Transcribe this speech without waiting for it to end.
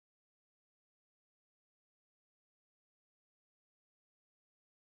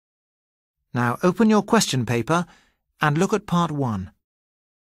Now open your question paper and look at part 1.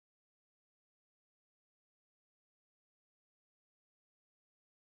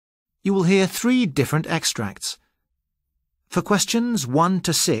 You will hear 3 different extracts. For questions 1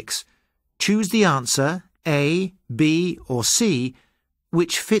 to 6, choose the answer A, B or C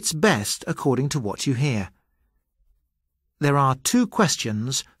which fits best according to what you hear. There are 2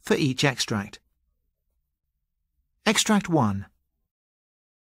 questions for each extract. Extract 1.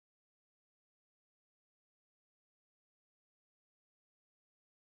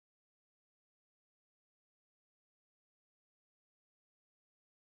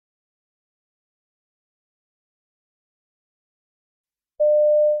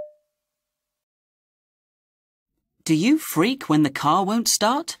 Do you freak when the car won't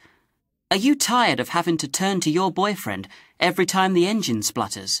start? Are you tired of having to turn to your boyfriend every time the engine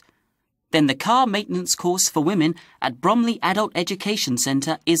splutters? Then the car maintenance course for women at Bromley Adult Education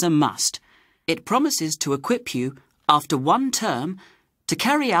Centre is a must. It promises to equip you, after 1 term, to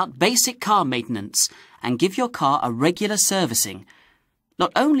carry out basic car maintenance and give your car a regular servicing.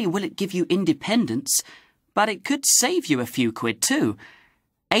 Not only will it give you independence, but it could save you a few quid too.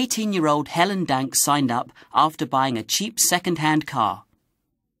 18-year-old Helen Dank signed up after buying a cheap second-hand car.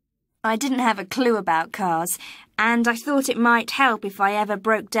 I didn't have a clue about cars, and I thought it might help if I ever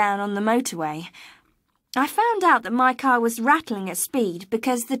broke down on the motorway. I found out that my car was rattling at speed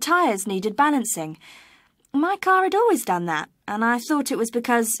because the tyres needed balancing. My car had always done that, and I thought it was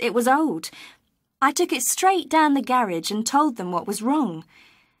because it was old. I took it straight down the garage and told them what was wrong.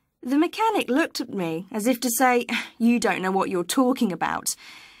 The mechanic looked at me as if to say, "You don't know what you're talking about."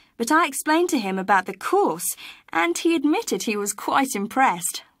 But I explained to him about the course, and he admitted he was quite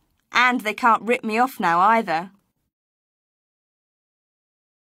impressed. And they can't rip me off now either.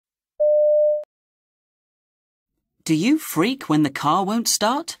 Do you freak when the car won't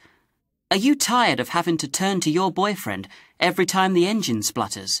start? Are you tired of having to turn to your boyfriend every time the engine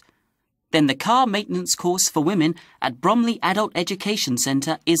splutters? Then the car maintenance course for women at Bromley Adult Education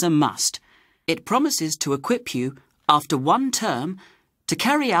Centre is a must. It promises to equip you, after 1 term, to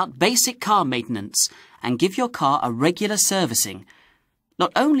carry out basic car maintenance and give your car a regular servicing.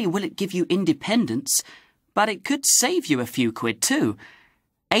 Not only will it give you independence, but it could save you a few quid too.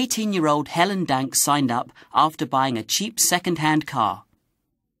 18-year-old Helen Dank signed up after buying a cheap second-hand car.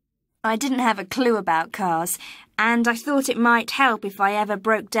 I didn't have a clue about cars, and I thought it might help if I ever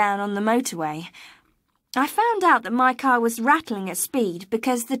broke down on the motorway. I found out that my car was rattling at speed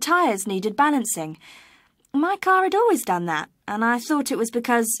because the tyres needed balancing. My car had always done that, and I thought it was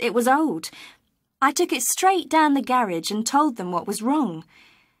because it was old. I took it straight down the garage and told them what was wrong.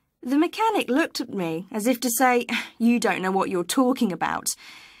 The mechanic looked at me as if to say, "You don't know what you're talking about."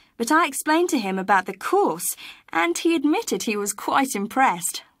 But I explained to him about the course, and he admitted he was quite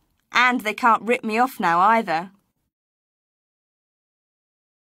impressed. And they can't rip me off now either.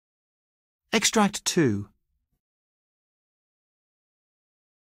 Extract 2.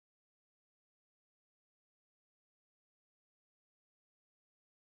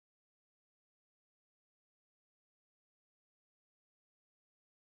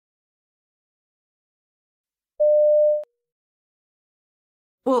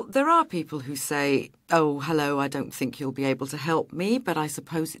 Well, there are people who say, "Oh, hello, I don't think you'll be able to help me, but I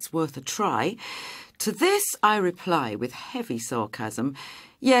suppose it's worth a try." To this I reply with heavy sarcasm,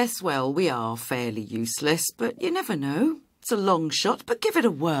 "Yes, well, we are fairly useless, but you never know. It's a long shot, but give it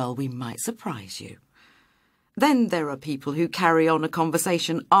a whirl, we might surprise you." Then there are people who carry on a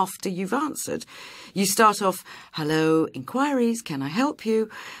conversation after you've answered. You start off, "Hello, inquiries, can I help you?"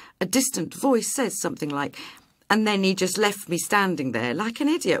 A distant voice says something like, "And then he just left me standing there like an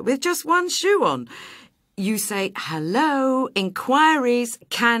idiot with just 1 shoe on." You say, "Hello, inquiries,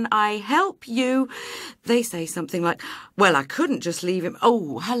 can I help you?" They say something like, "Well, I couldn't just leave him."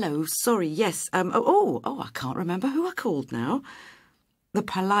 "Oh, hello, sorry, yes, I can't remember who I called now." The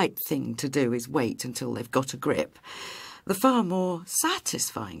polite thing to do is wait until they've got a grip. The far more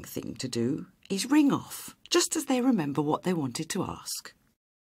satisfying thing to do is ring off, just as they remember what they wanted to ask.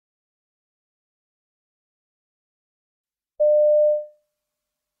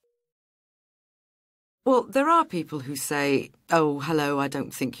 Well, there are people who say, "Oh, hello, I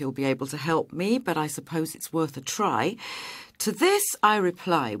don't think you'll be able to help me, but I suppose it's worth a try." To this I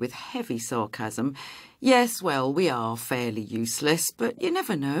reply with heavy sarcasm, "Yes, well, we are fairly useless, but you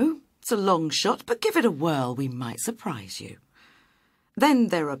never know. It's a long shot, but give it a whirl, we might surprise you." Then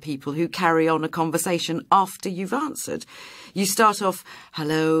there are people who carry on a conversation after you've answered. You start off,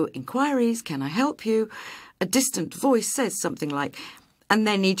 "Hello, inquiries, can I help you?" A distant voice says something like, "And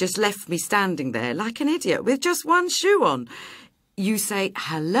then he just left me standing there like an idiot with just 1 shoe on." You say,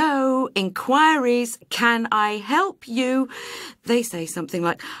 hello, inquiries, can I help you? They say something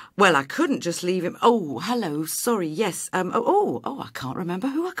like, well, I couldn't just leave him. Oh, hello, sorry, yes. I can't remember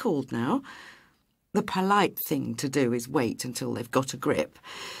who I called now. The polite thing to do is wait until they've got a grip.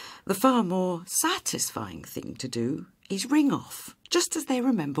 The far more satisfying thing to do is ring off, just as they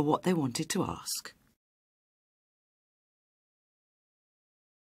remember what they wanted to ask.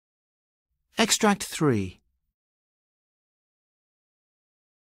 Extract 3.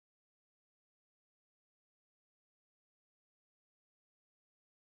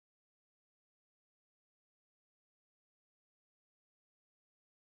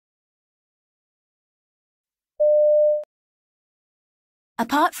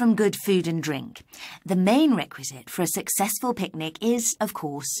 Apart from good food and drink, the main requisite for a successful picnic is, of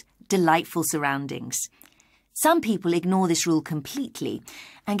course, delightful surroundings. Some people ignore this rule completely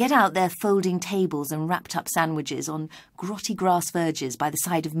and get out their folding tables and wrapped-up sandwiches on grotty grass verges by the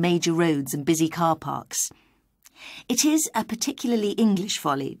side of major roads and busy car parks. It is a particularly English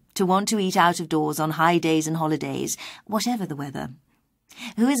folly to want to eat out of doors on high days and holidays, whatever the weather.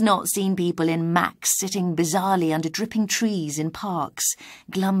 Who has not seen people in Macs sitting bizarrely under dripping trees in parks,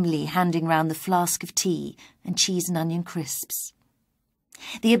 glumly handing round the flask of tea and cheese and onion crisps?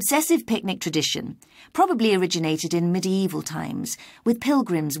 The obsessive picnic tradition probably originated in medieval times, with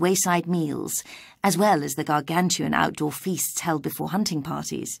pilgrims' wayside meals, as well as the gargantuan outdoor feasts held before hunting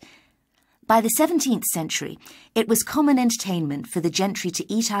parties. By the 17th century, it was common entertainment for the gentry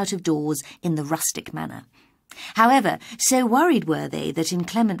to eat out of doors in the rustic manner. However, so worried were they that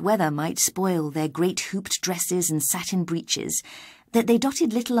inclement weather might spoil their great hooped dresses and satin breeches, that they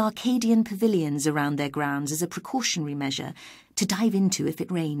dotted little Arcadian pavilions around their grounds as a precautionary measure to dive into if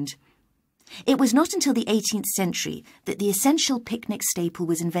it rained. It was not until the 18th century that the essential picnic staple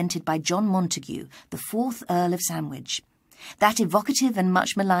was invented by John Montagu, the 4th Earl of Sandwich, that evocative and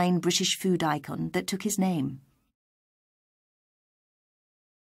much maligned British food icon that took his name.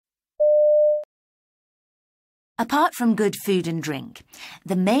 Apart from good food and drink,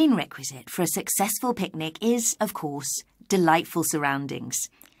 the main requisite for a successful picnic is, of course, delightful surroundings.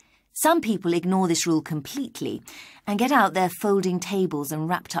 Some people ignore this rule completely and get out their folding tables and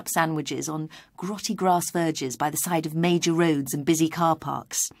wrapped-up sandwiches on grotty grass verges by the side of major roads and busy car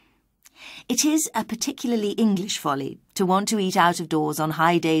parks. It is a particularly English folly to want to eat out of doors on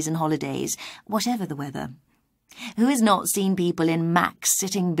high days and holidays, whatever the weather. Who has not seen people in Macs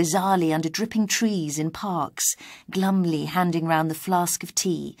sitting bizarrely under dripping trees in parks, glumly handing round the flask of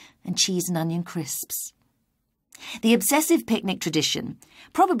tea and cheese and onion crisps? The obsessive picnic tradition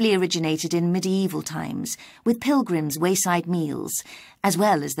probably originated in medieval times, with pilgrims' wayside meals, as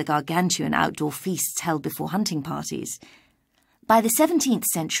well as the gargantuan outdoor feasts held before hunting parties. By the 17th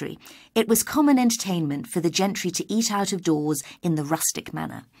century, it was common entertainment for the gentry to eat out of doors in the rustic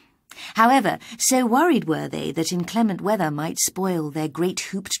manner. However, so worried were they that inclement weather might spoil their great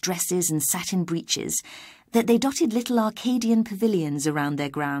hooped dresses and satin breeches, that they dotted little Arcadian pavilions around their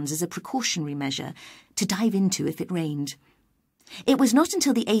grounds as a precautionary measure to dive into if it rained. It was not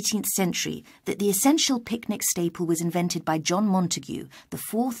until the 18th century that the essential picnic staple was invented by John Montagu, the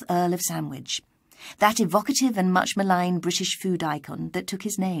 4th Earl of Sandwich, that evocative and much maligned British food icon that took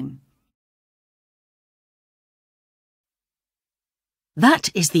his name. That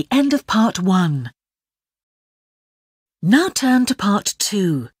is the end of part 1. Now turn to part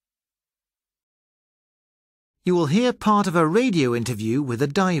 2. You will hear part of a radio interview with a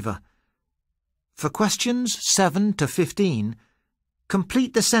diver. For questions 7 to 15,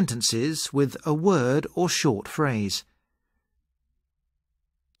 complete the sentences with a word or short phrase.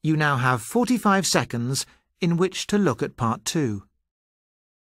 You now have 45 seconds in which to look at part 2.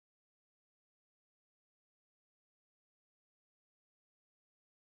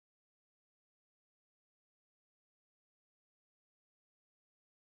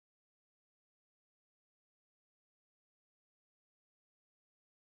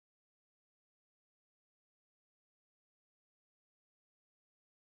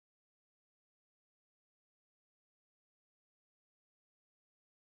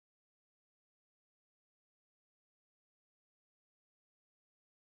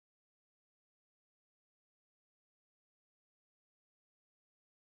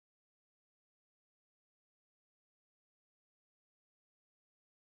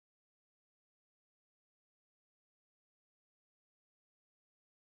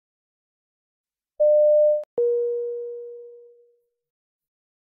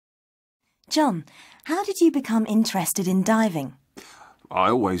 John, how did you become interested in diving?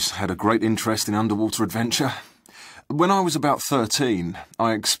 I always had a great interest in underwater adventure. When I was about 13,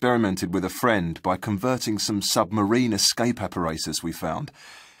 I experimented with a friend by converting some submarine escape apparatus we found.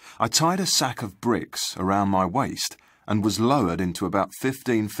 I tied a sack of bricks around my waist and was lowered into about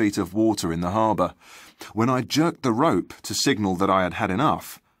 15 feet of water in the harbour. When I jerked the rope to signal that I had had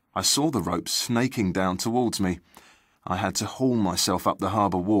enough, I saw the rope snaking down towards me. I had to haul myself up the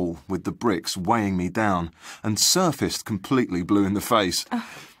harbour wall with the bricks weighing me down and surfaced completely blue in the face.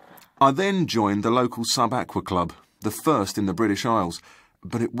 I then joined the local sub-aqua club, the first in the British Isles,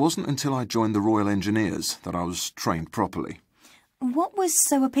 but it wasn't until I joined the Royal Engineers that I was trained properly. What was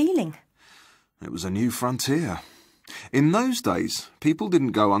so appealing? It was a new frontier. In those days, people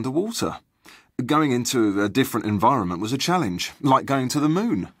didn't go underwater. Going into a different environment was a challenge, like going to the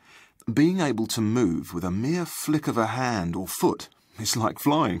moon. Being able to move with a mere flick of a hand or foot is like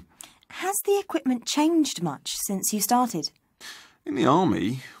flying. Has the equipment changed much since you started? In the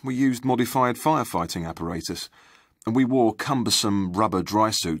army, we used modified firefighting apparatus, and we wore cumbersome rubber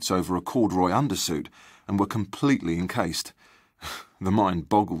dry suits over a corduroy undersuit and were completely encased. The mind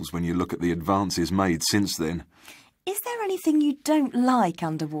boggles when you look at the advances made since then. Is there anything you don't like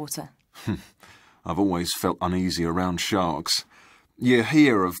underwater? I've always felt uneasy around sharks. You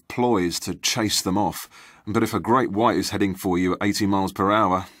hear of ploys to chase them off, but if a great white is heading for you at 80 miles per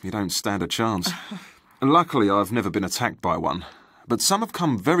hour, you don't stand a chance. Luckily, I've never been attacked by one, but some have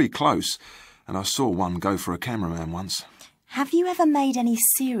come very close, and I saw one go for a cameraman once. Have you ever made any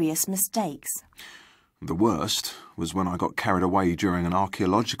serious mistakes? The worst was when I got carried away during an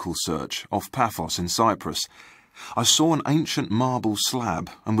archaeological search off Paphos in Cyprus. I saw an ancient marble slab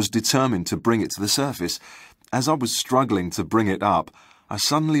and was determined to bring it to the surface. As I was struggling to bring it up, I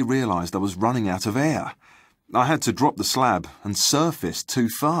suddenly realised I was running out of air. I had to drop the slab and surfaced too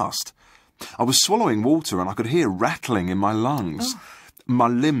fast. I was swallowing water and I could hear rattling in my lungs. My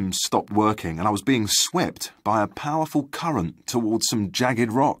limbs stopped working and I was being swept by a powerful current towards some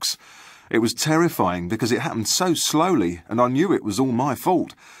jagged rocks. It was terrifying because it happened so slowly and I knew it was all my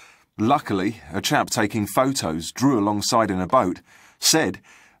fault. Luckily, a chap taking photos drew alongside in a boat, said,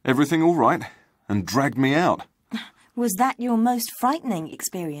 "Everything all right?" and dragged me out. Was that your most frightening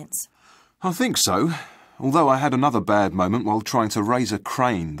experience? I think so, although I had another bad moment while trying to raise a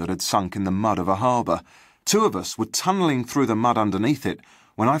crane that had sunk in the mud of a harbour. Two of us were tunnelling through the mud underneath it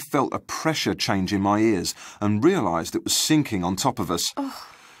when I felt a pressure change in my ears and realised it was sinking on top of us.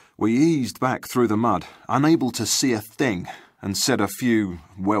 We eased back through the mud, unable to see a thing, and said a few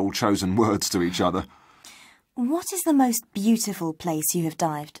well-chosen words to each other. What is the most beautiful place you have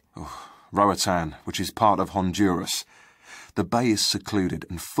dived? Roatan, which is part of Honduras. The bay is secluded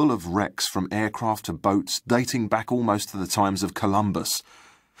and full of wrecks from aircraft to boats dating back almost to the times of Columbus.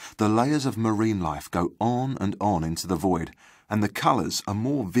 The layers of marine life go on and on into the void, and the colours are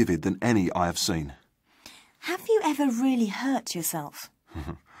more vivid than any I have seen. Have you ever really hurt yourself?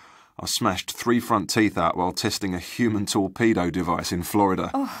 I smashed 3 front teeth out while testing a human torpedo device in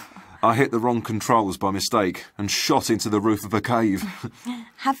Florida. I hit the wrong controls by mistake and shot into the roof of a cave.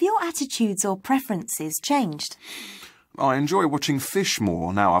 Have your attitudes or preferences changed? I enjoy watching fish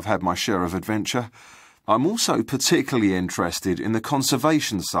more now I've had my share of adventure. I'm also particularly interested in the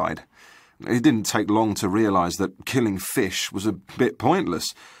conservation side. It didn't take long to realise that killing fish was a bit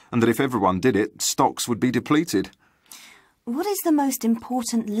pointless, and that if everyone did it, stocks would be depleted. What is the most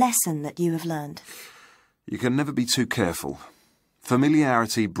important lesson that you have learned? You can never be too careful.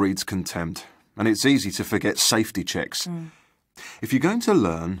 Familiarity breeds contempt, and it's easy to forget safety checks. If you're going to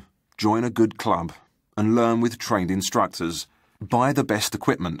learn, join a good club and learn with trained instructors. Buy the best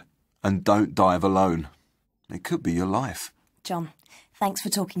equipment and don't dive alone. It could be your life. John, thanks for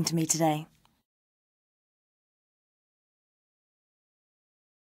talking to me today.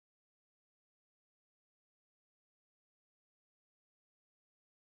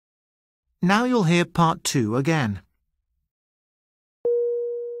 Now you'll hear part 2 again.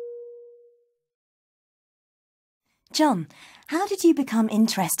 John, how did you become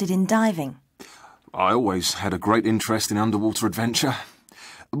interested in diving? I always had a great interest in underwater adventure.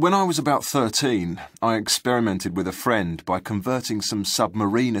 When I was about 13, I experimented with a friend by converting some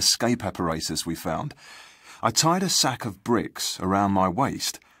submarine escape apparatus we found. I tied a sack of bricks around my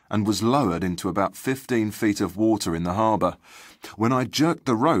waist and was lowered into about 15 feet of water in the harbour. When I jerked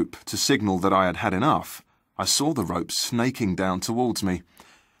the rope to signal that I had had enough, I saw the rope snaking down towards me.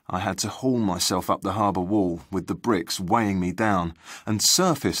 I had to haul myself up the harbour wall with the bricks weighing me down and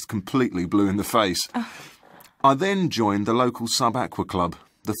surfaced completely blue in the face. I then joined the local sub-aqua club,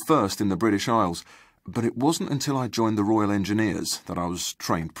 the first in the British Isles, but it wasn't until I joined the Royal Engineers that I was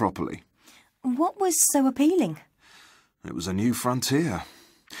trained properly. What was so appealing? It was a new frontier.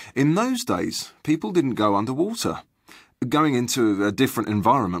 In those days, people didn't go underwater. Going into a different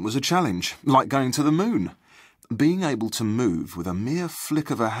environment was a challenge, like going to the moon. Being able to move with a mere flick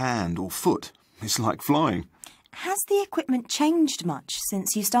of a hand or foot is like flying. Has the equipment changed much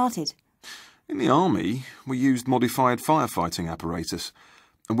since you started? In the army, we used modified firefighting apparatus,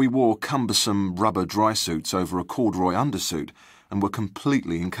 and we wore cumbersome rubber dry suits over a corduroy undersuit and were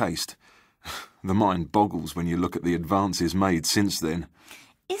completely encased. The mind boggles when you look at the advances made since then.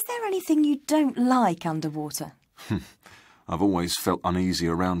 Is there anything you don't like underwater? I've always felt uneasy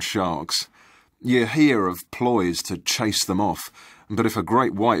around sharks. You hear of ploys to chase them off, but if a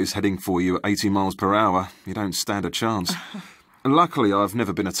great white is heading for you at 80 miles per hour, you don't stand a chance. Luckily, I've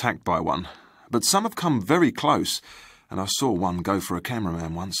never been attacked by one, but some have come very close, and I saw one go for a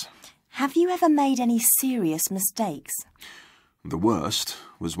cameraman once. Have you ever made any serious mistakes? The worst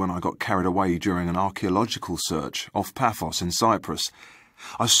was when I got carried away during an archaeological search off Paphos in Cyprus.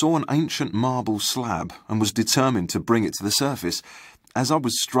 I saw an ancient marble slab and was determined to bring it to the surface. As I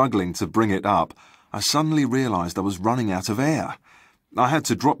was struggling to bring it up, I suddenly realised I was running out of air. I had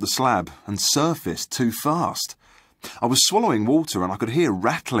to drop the slab and surface too fast. I was swallowing water and I could hear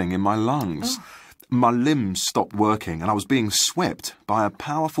rattling in my lungs. My limbs stopped working and I was being swept by a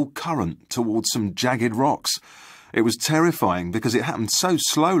powerful current towards some jagged rocks. It was terrifying because it happened so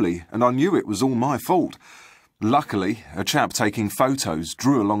slowly and I knew it was all my fault. Luckily, a chap taking photos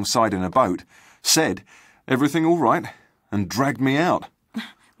drew alongside in a boat, said, "Everything all right?" and dragged me out.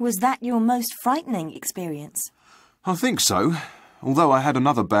 Was that your most frightening experience? I think so, although I had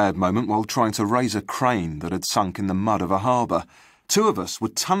another bad moment while trying to raise a crane that had sunk in the mud of a harbour. Two of us were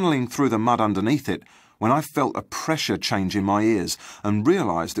tunnelling through the mud underneath it when I felt a pressure change in my ears and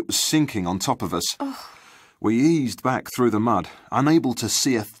realised it was sinking on top of us. We eased back through the mud, unable to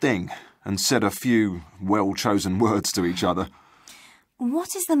see a thing, and said a few well-chosen words to each other.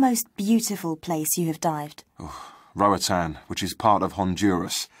 What is the most beautiful place you have dived? Roatan, which is part of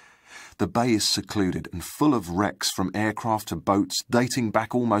Honduras. The bay is secluded and full of wrecks from aircraft to boats dating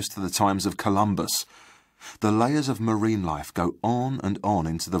back almost to the times of Columbus. The layers of marine life go on and on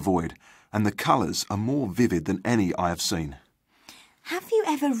into the void, and the colours are more vivid than any I have seen. Have you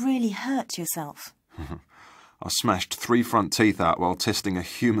ever really hurt yourself? I smashed 3 front teeth out while testing a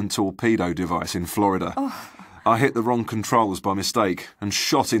human torpedo device in Florida. I hit the wrong controls by mistake and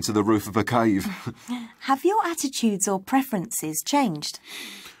shot into the roof of a cave. Have your attitudes or preferences changed?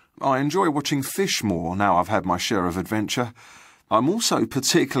 I enjoy watching fish more now I've had my share of adventure. I'm also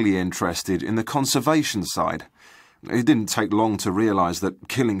particularly interested in the conservation side. It didn't take long to realise that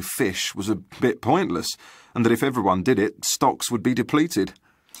killing fish was a bit pointless, and that if everyone did it, stocks would be depleted.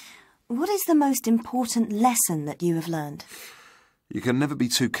 What is the most important lesson that you have learned? You can never be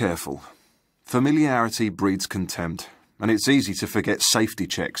too careful. Familiarity breeds contempt, and it's easy to forget safety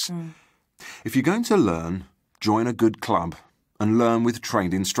checks. If you're going to learn, join a good club and learn with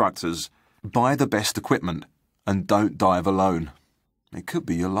trained instructors. Buy the best equipment and don't dive alone. It could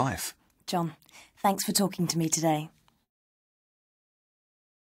be your life. John, thanks for talking to me today.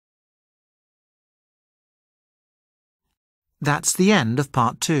 That's the end of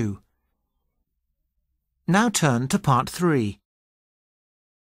part 2. Now turn to part 3.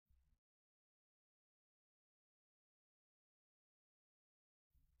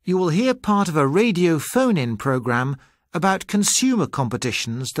 You will hear part of a radio phone-in programme about consumer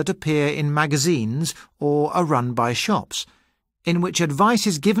competitions that appear in magazines or are run by shops, in which advice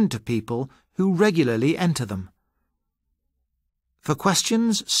is given to people who regularly enter them. For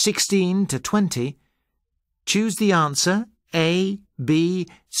questions 16 to 20, choose the answer A, B,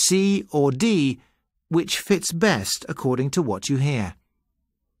 C or D, which fits best according to what you hear.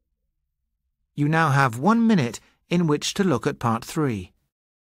 You now have 1 minute in which to look at part 3.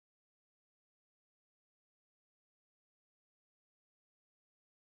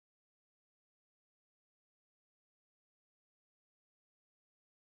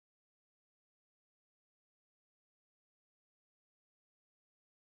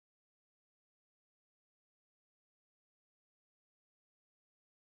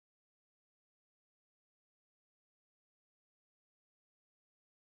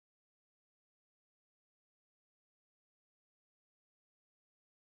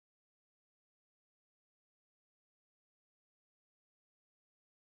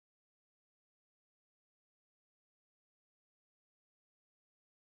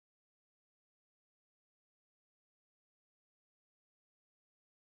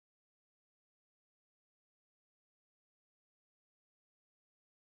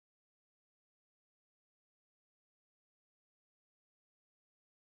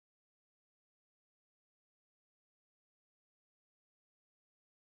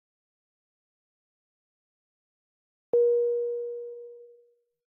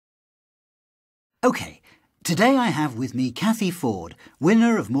 OK, today I have with me Cathy Ford,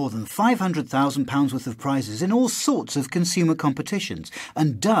 winner of more than £500,000 worth of prizes in all sorts of consumer competitions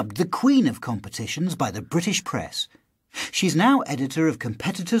and dubbed the Queen of Competitions by the British press. She's now editor of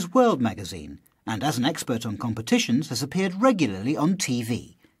Competitors' World magazine and as an expert on competitions has appeared regularly on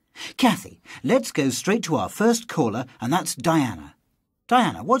TV. Cathy, let's go straight to our first caller and that's Diana.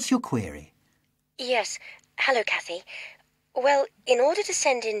 Diana, what's your query? Yes. Hello, Cathy. Well, in order to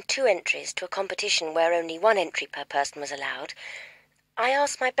send in 2 entries to a competition where only 1 entry per person was allowed, I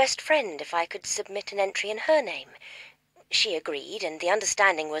asked my best friend if I could submit an entry in her name. She agreed, and the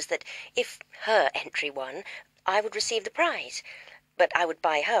understanding was that if her entry won, I would receive the prize, but I would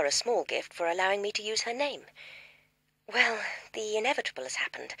buy her a small gift for allowing me to use her name. Well, the inevitable has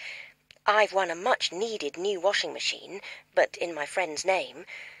happened. I've won a much-needed new washing machine, but in my friend's name,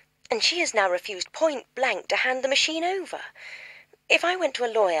 and she has now refused point-blank to hand the machine over. If I went to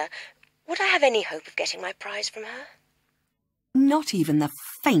a lawyer, would I have any hope of getting my prize from her? Not even the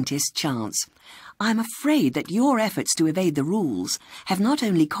faintest chance. I'm afraid that your efforts to evade the rules have not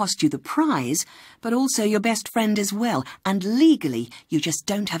only cost you the prize, but also your best friend as well, and legally you just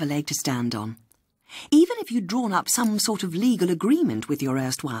don't have a leg to stand on. Even if you'd drawn up some sort of legal agreement with your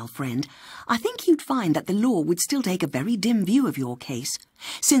erstwhile friend, I think you'd find that the law would still take a very dim view of your case,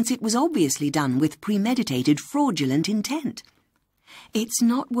 since it was obviously done with premeditated fraudulent intent. It's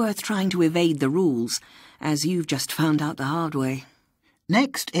not worth trying to evade the rules, as you've just found out the hard way.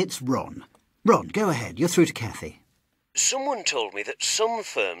 Next, it's Ron. Ron, go ahead. You're through to Cathy. Someone told me that some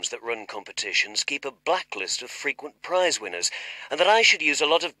firms that run competitions keep a blacklist of frequent prize winners, and that I should use a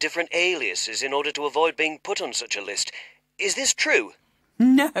lot of different aliases in order to avoid being put on such a list. Is this true?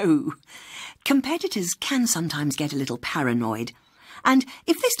 No. Competitors can sometimes get a little paranoid. And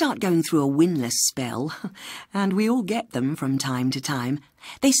if they start going through a winless spell, and we all get them from time to time,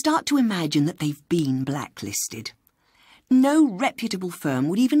 they start to imagine that they've been blacklisted. No reputable firm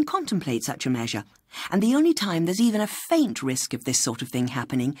would even contemplate such a measure, and the only time there's even a faint risk of this sort of thing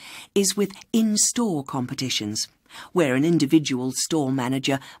happening is with in-store competitions, where an individual store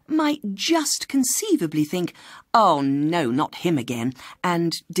manager might just conceivably think, "Oh no, not him again,"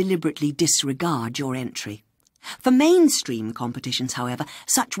 and deliberately disregard your entry. For mainstream competitions, however,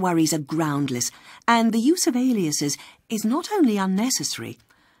 such worries are groundless, and the use of aliases is not only unnecessary,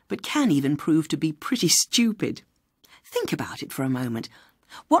 but can even prove to be pretty stupid. Think about it for a moment.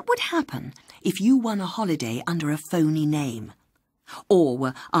 What would happen if you won a holiday under a phony name, or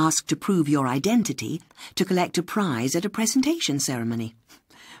were asked to prove your identity to collect a prize at a presentation ceremony?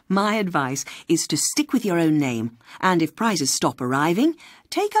 My advice is to stick with your own name, and if prizes stop arriving,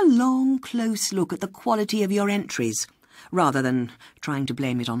 take a long, close look at the quality of your entries, rather than trying to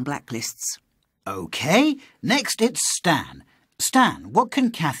blame it on blacklists. OK, next it's Stan. Stan, what can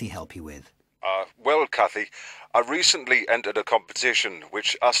Cathy help you with? Well, Cathy, I recently entered a competition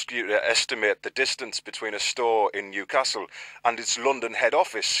which asked you to estimate the distance between a store in Newcastle and its London head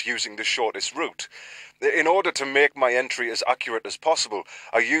office using the shortest route. In order to make my entry as accurate as possible,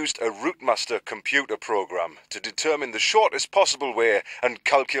 I used a Routemaster computer program to determine the shortest possible way and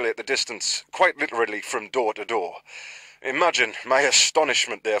calculate the distance, quite literally from door to door. Imagine my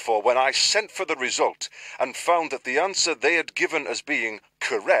astonishment, therefore, when I sent for the result and found that the answer they had given as being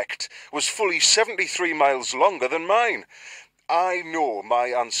correct was fully 73 miles longer than mine. I know my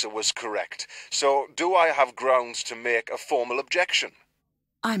answer was correct, so do I have grounds to make a formal objection?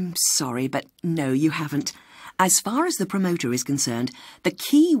 I'm sorry, but no, you haven't. As far as the promoter is concerned, the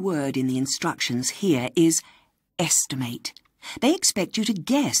key word in the instructions here is estimate. They expect you to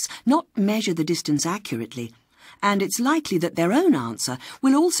guess, not measure the distance accurately. And it's likely that their own answer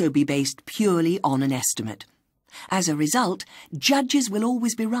will also be based purely on an estimate. As a result, judges will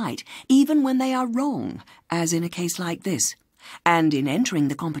always be right, even when they are wrong, as in a case like this. And in entering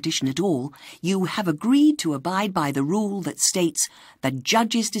the competition at all, you have agreed to abide by the rule that states the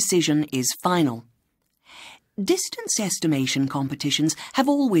judge's decision is final. Distance estimation competitions have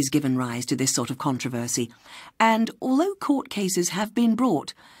always given rise to this sort of controversy, and although court cases have been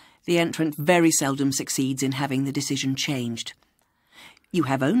brought, the entrant very seldom succeeds in having the decision changed. You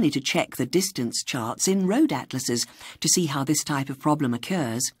have only to check the distance charts in road atlases to see how this type of problem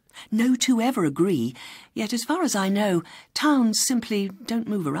occurs. No two ever agree, yet as far as I know, towns simply don't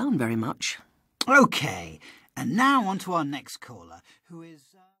move around very much. OK, and now on to our next caller, who is...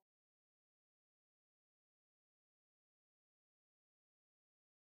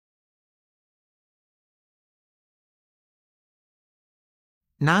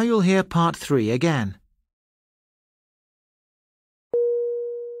 Now you'll hear part 3 again.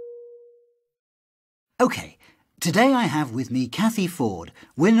 OK, Today I have with me Cathy Ford,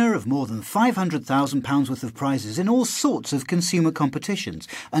 winner of more than £500,000 worth of prizes in all sorts of consumer competitions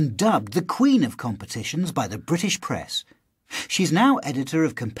and dubbed the Queen of Competitions by the British press. She's now editor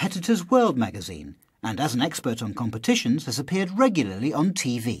of Competitors' World magazine and as an expert on competitions has appeared regularly on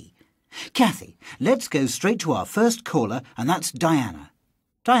TV. Cathy, let's go straight to our first caller and that's Diana.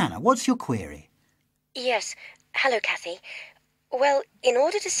 Diana, what's your query? Yes. Hello, Cathy. Well, in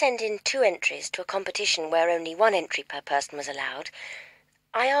order to send in 2 entries to a competition where only 1 entry per person was allowed,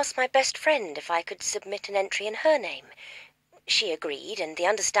 I asked my best friend if I could submit an entry in her name. She agreed, and the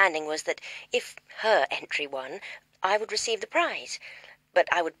understanding was that if her entry won, I would receive the prize, but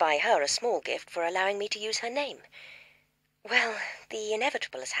I would buy her a small gift for allowing me to use her name. Well, the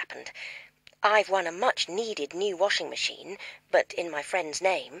inevitable has happened. I've won a much-needed new washing machine, but in my friend's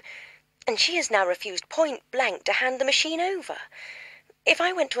name, and she has now refused point-blank to hand the machine over. If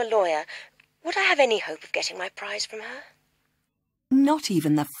I went to a lawyer, would I have any hope of getting my prize from her? Not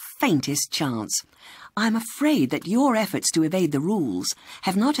even the faintest chance. I'm afraid that your efforts to evade the rules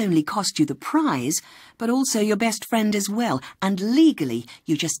have not only cost you the prize, but also your best friend as well, and legally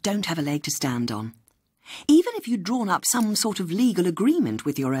you just don't have a leg to stand on. Even if you'd drawn up some sort of legal agreement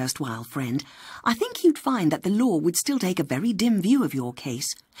with your erstwhile friend, I think you'd find that the law would still take a very dim view of your case,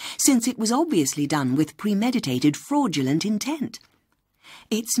 since it was obviously done with premeditated fraudulent intent.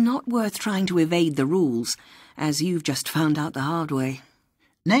 It's not worth trying to evade the rules, as you've just found out the hard way.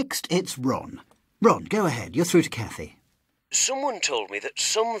 Next, it's Ron. Ron, go ahead. You're through to Cathy. Someone told me that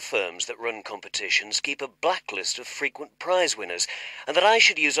some firms that run competitions keep a blacklist of frequent prize winners, and that I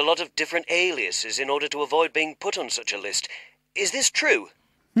should use a lot of different aliases in order to avoid being put on such a list. Is this true?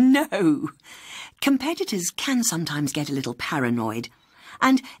 No. Competitors can sometimes get a little paranoid.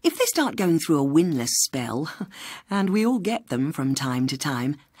 And if they start going through a winless spell, and we all get them from time to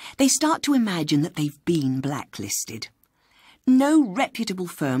time, they start to imagine that they've been blacklisted. No reputable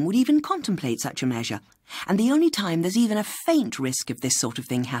firm would even contemplate such a measure, and the only time there's even a faint risk of this sort of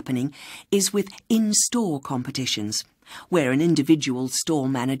thing happening is with in-store competitions, where an individual store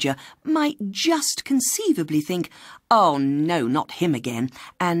manager might just conceivably think, "Oh no, not him again,"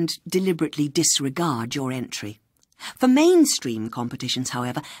 and deliberately disregard your entry. For mainstream competitions,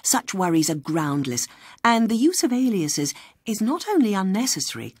 however, such worries are groundless, and the use of aliases is not only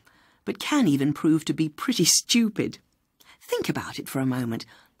unnecessary, but can even prove to be pretty stupid. Think about it for a moment.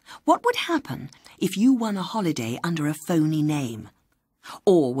 What would happen if you won a holiday under a phony name?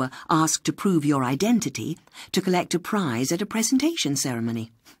 Or were asked to prove your identity to collect a prize at a presentation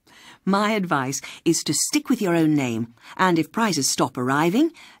ceremony? My advice is to stick with your own name, and if prizes stop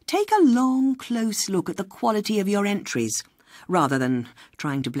arriving, take a long, close look at the quality of your entries, rather than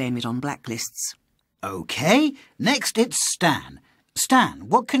trying to blame it on blacklists. OK, next it's Stan. Stan,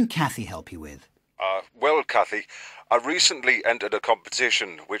 what can Cathy help you with? Well, Cathy, I recently entered a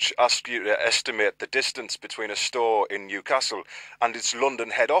competition which asked you to estimate the distance between a store in Newcastle and its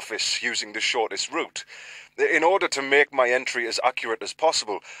London head office using the shortest route. In order to make my entry as accurate as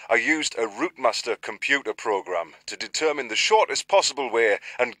possible, I used a Routemaster computer program to determine the shortest possible way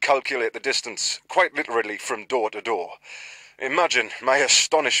and calculate the distance, quite literally from door to door. Imagine my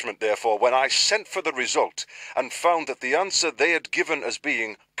astonishment, therefore, when I sent for the result and found that the answer they had given as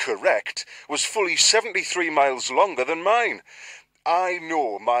being correct was fully 73 miles longer than mine. I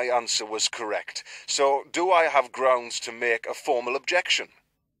know my answer was correct, so do I have grounds to make a formal objection?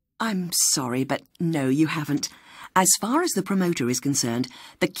 I'm sorry, but no, you haven't. As far as the promoter is concerned,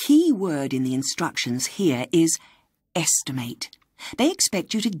 the key word in the instructions here is estimate. They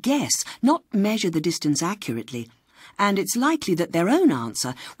expect you to guess, not measure the distance accurately. And it's likely that their own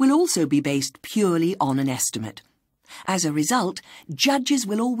answer will also be based purely on an estimate. As a result, judges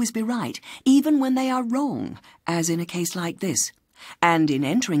will always be right, even when they are wrong, as in a case like this. And in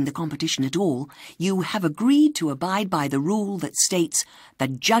entering the competition at all, you have agreed to abide by the rule that states the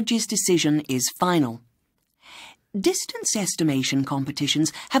judge's decision is final. Distance estimation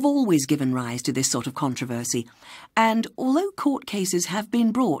competitions have always given rise to this sort of controversy, and although court cases have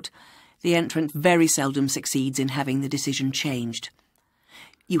been brought, the entrant very seldom succeeds in having the decision changed.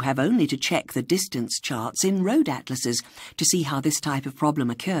 You have only to check the distance charts in road atlases to see how this type of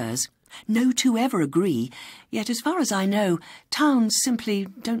problem occurs. No two ever agree, yet as far as I know, towns simply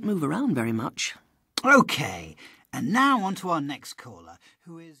don't move around very much. OK, and now on to our next caller,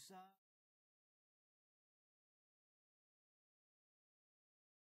 who is...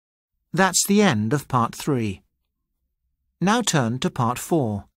 That's the end of part 3. Now turn to part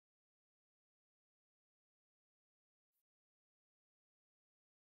 4.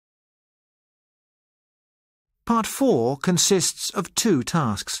 Part 4 consists of 2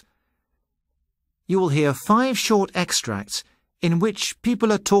 tasks. you will hear 5 short extracts in which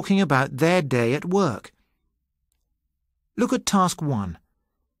people are talking about their day at work. Look at Task 1.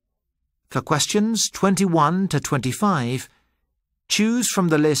 For questions 21 to 25, choose from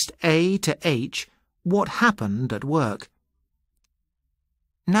the list A to H what happened at work.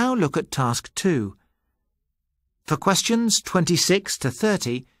 Now look at Task 2. For questions 26 to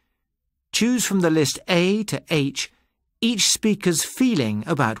 30, choose from the list A to H each speaker's feeling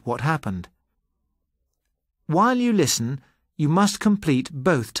about what happened. While you listen, you must complete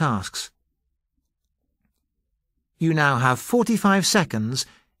both tasks. You now have 45 seconds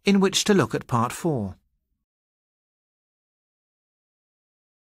in which to look at Part 4.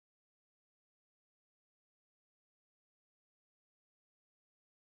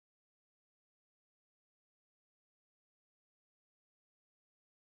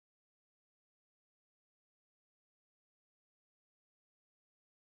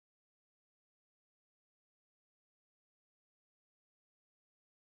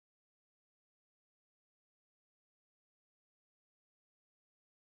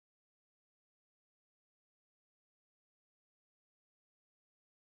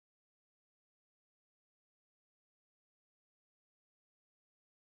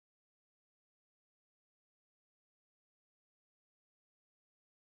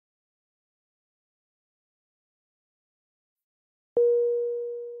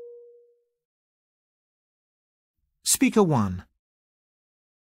 Speaker 1.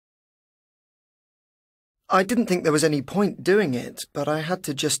 I didn't think there was any point doing it, but I had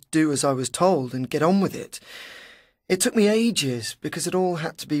to just do as I was told and get on with it. It took me ages because it all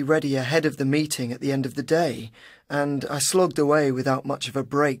had to be ready ahead of the meeting at the end of the day, and I slogged away without much of a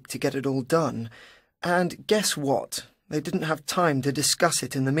break to get it all done. And guess what? They didn't have time to discuss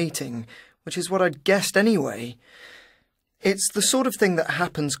it in the meeting, which is what I'd guessed anyway. It's the sort of thing that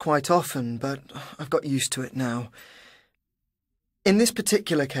happens quite often, but I've got used to it now. In this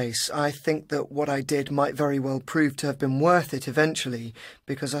particular case, I think that what I did might very well prove to have been worth it eventually,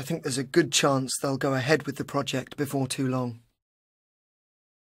 because I think there's a good chance they'll go ahead with the project before too long.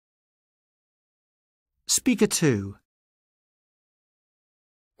 Speaker 2.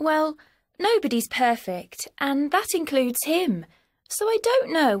 Well, nobody's perfect, and that includes him, so I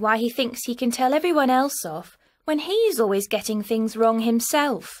don't know why he thinks he can tell everyone else off when he's always getting things wrong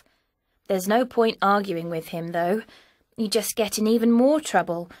himself. There's no point arguing with him, though. You just get in even more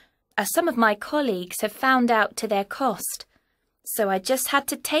trouble, as some of my colleagues have found out to their cost. So I just had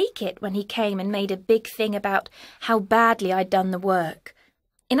to take it when he came and made a big thing about how badly I'd done the work.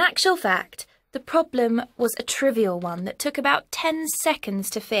 In actual fact, the problem was a trivial one that took about 10 seconds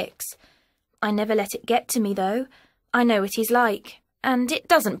to fix. I never let it get to me, though. I know what he's like, and it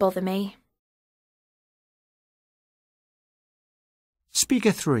doesn't bother me.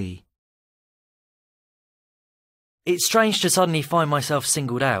 Speaker 3. It's strange to suddenly find myself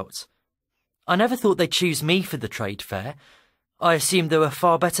singled out. I never thought they'd choose me for the trade fair. I assumed there were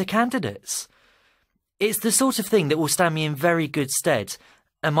far better candidates. It's the sort of thing that will stand me in very good stead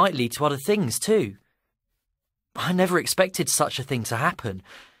and might lead to other things too. I never expected such a thing to happen,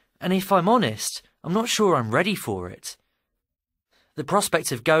 and if I'm honest, I'm not sure I'm ready for it. The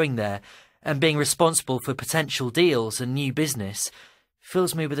prospect of going there and being responsible for potential deals and new business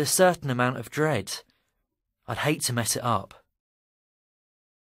fills me with a certain amount of dread. I'd hate to mess it up.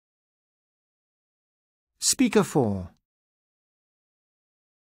 Speaker 4.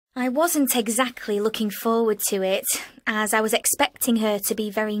 I wasn't exactly looking forward to it, as I was expecting her to be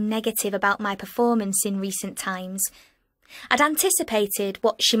very negative about my performance in recent times. I'd anticipated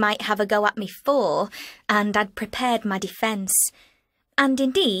what she might have a go at me for, and I'd prepared my defence. And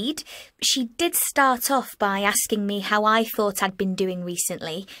indeed, she did start off by asking me how I thought I'd been doing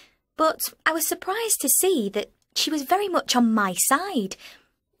recently, but I was surprised to see that she was very much on my side.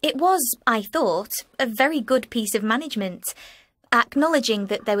 It was, I thought, a very good piece of management, acknowledging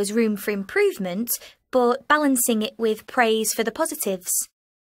that there was room for improvement, but balancing it with praise for the positives.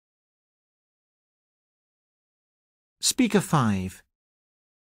 Speaker 5.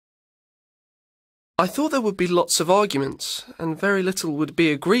 I thought there would be lots of arguments, and very little would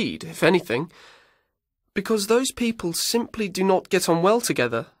be agreed, if anything, because those people simply do not get on well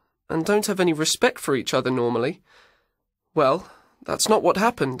together, and don't have any respect for each other normally. Well, that's not what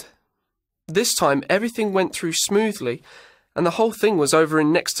happened. This time everything went through smoothly, and the whole thing was over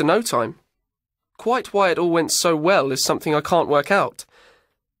in next to no time. Quite why it all went so well is something I can't work out.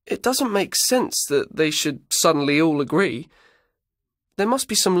 It doesn't make sense that they should suddenly all agree. There must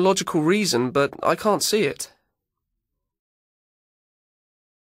be some logical reason, but I can't see it.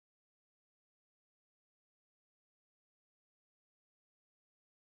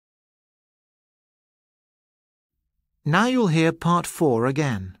 Now you'll hear part 4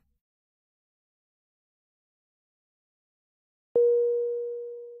 again.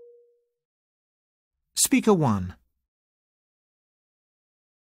 Speaker 1.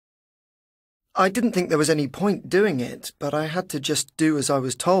 I didn't think there was any point doing it, but I had to just do as I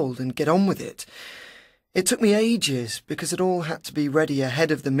was told and get on with it. It took me ages because it all had to be ready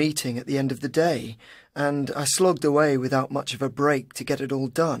ahead of the meeting at the end of the day, and I slogged away without much of a break to get it all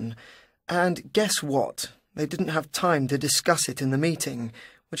done. And guess what? They didn't have time to discuss it in the meeting,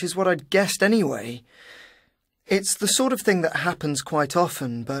 which is what I'd guessed anyway. It's the sort of thing that happens quite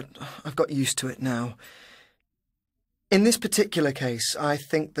often, but I've got used to it now. In this particular case, I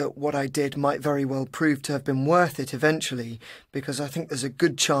think that what I did might very well prove to have been worth it eventually, because I think there's a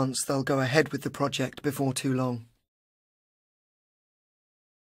good chance they'll go ahead with the project before too long.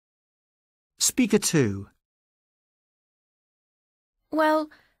 Speaker 2. Well,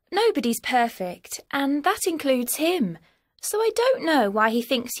 nobody's perfect, and that includes him, so I don't know why he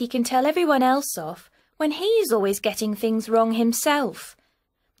thinks he can tell everyone else off when he's always getting things wrong himself.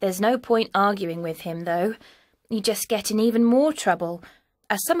 There's no point arguing with him, though. You just get in even more trouble,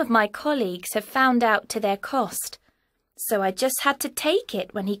 as some of my colleagues have found out to their cost. So I just had to take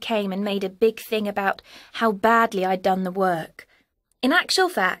it when he came and made a big thing about how badly I'd done the work. In actual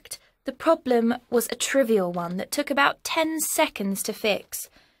fact, the problem was a trivial one that took about 10 seconds to fix.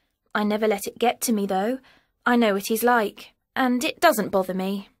 I never let it get to me, though. I know what he's like, and it doesn't bother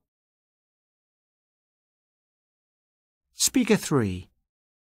me. Speaker 3.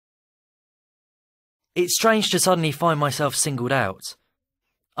 It's strange to suddenly find myself singled out.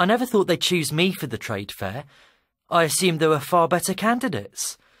 I never thought they'd choose me for the trade fair. I assumed there were far better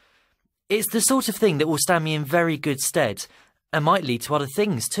candidates. It's the sort of thing that will stand me in very good stead and might lead to other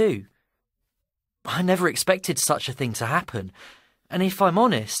things too. I never expected such a thing to happen, and if I'm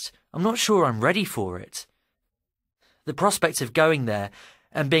honest, I'm not sure I'm ready for it. The prospect of going there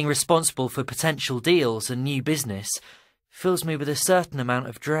and being responsible for potential deals and new business fills me with a certain amount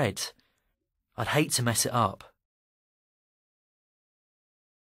of dread. I'd hate to mess it up.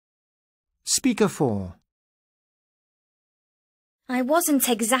 Speaker 4. I wasn't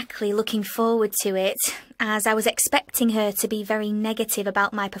exactly looking forward to it, as I was expecting her to be very negative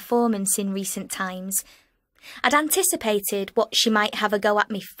about my performance in recent times. I'd anticipated what she might have a go at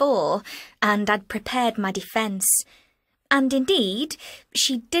me for, and I'd prepared my defence. And indeed,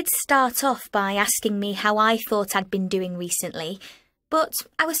 she did start off by asking me how I thought I'd been doing recently, but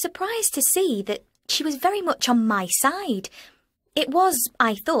I was surprised to see that she was very much on my side. It was,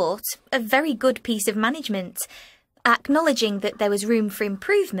 I thought, a very good piece of management, acknowledging that there was room for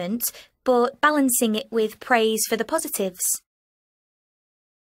improvement, but balancing it with praise for the positives.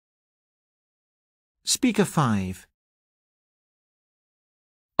 Speaker 5.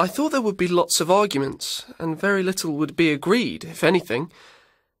 I thought there would be lots of arguments, and very little would be agreed, if anything,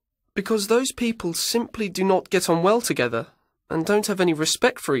 because those people simply do not get on well together, and don't have any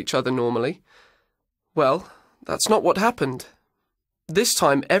respect for each other normally. Well, that's not what happened. This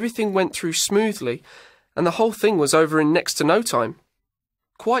time everything went through smoothly, and the whole thing was over in next to no time.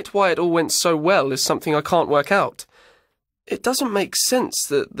 Quite why it all went so well is something I can't work out. It doesn't make sense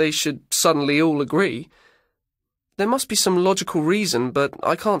that they should suddenly all agree. There must be some logical reason, but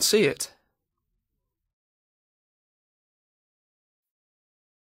I can't see it.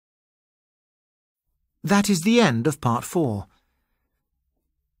 That is the end of part 4.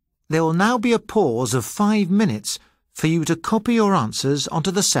 There will now be a pause of 5 minutes for you to copy your answers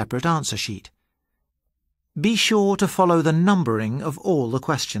onto the separate answer sheet. Be sure to follow the numbering of all the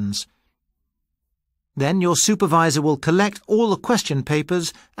questions. Then your supervisor will collect all the question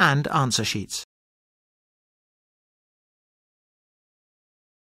papers and answer sheets.